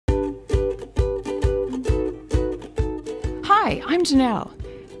Hi, I'm Janelle.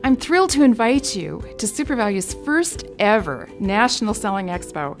 I'm thrilled to invite you to SUPERVALU's first ever National Selling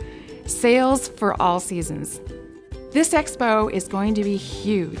Expo, Sales for All Seasons. This expo is going to be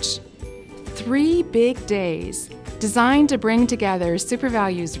huge. 3 big days designed to bring together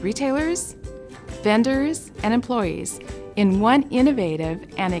SUPERVALU's retailers, vendors, and employees in one innovative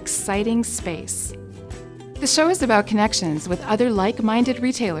and exciting space. The show is about connections with other like-minded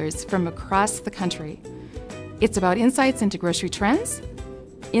retailers from across the country. It's about insights into grocery trends,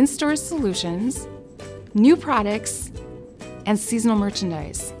 in-store solutions, new products, and seasonal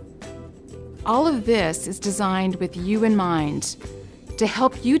merchandise. All of this is designed with you in mind to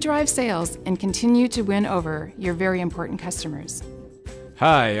help you drive sales and continue to win over your very important customers.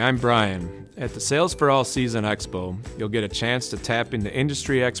 Hi, I'm Brian. At the Sales for All Season Expo, you'll get a chance to tap into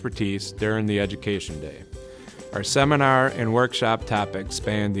industry expertise during the Education Day. Our seminar and workshop topics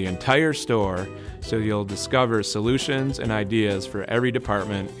span the entire store, so you'll discover solutions and ideas for every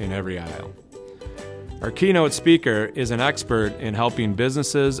department in every aisle. Our keynote speaker is an expert in helping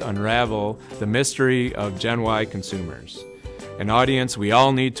businesses unravel the mystery of Gen Y consumers, an audience we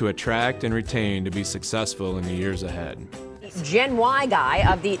all need to attract and retain to be successful in the years ahead. Gen Y guy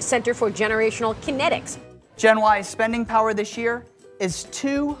of the Center for Generational Kinetics. Gen Y's spending power this year is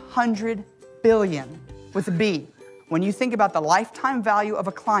 $200 billion with a B. When you think about the lifetime value of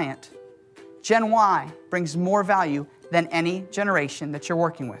a client, Gen Y brings more value than any generation that you're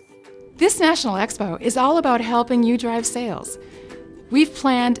working with. This National Expo is all about helping you drive sales. We've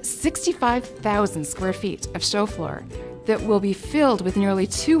planned 65,000 square feet of show floor that will be filled with nearly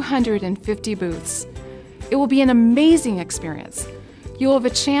 250 booths. It will be an amazing experience. You'll have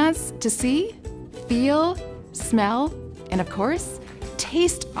a chance to see, feel, smell, and of course,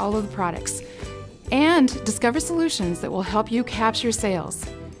 taste all of the products and discover solutions that will help you capture sales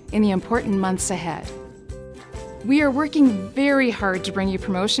in the important months ahead. We are working very hard to bring you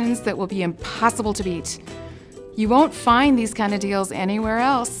promotions that will be impossible to beat. You won't find these kind of deals anywhere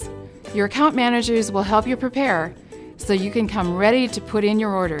else. Your account managers will help you prepare so you can come ready to put in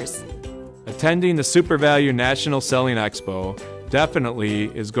your orders. Attending the SUPERVALU National Selling Expo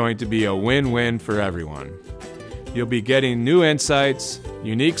definitely is going to be a win-win for everyone. You'll be getting new insights,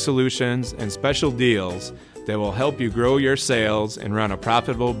 unique solutions, and special deals that will help you grow your sales and run a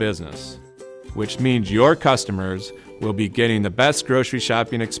profitable business, which means your customers will be getting the best grocery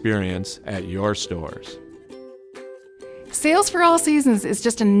shopping experience at your stores. Sales for All Seasons is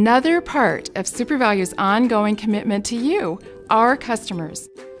just another part of SUPERVALU's ongoing commitment to you, our customers.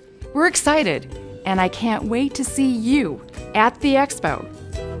 We're excited, and I can't wait to see you at the expo.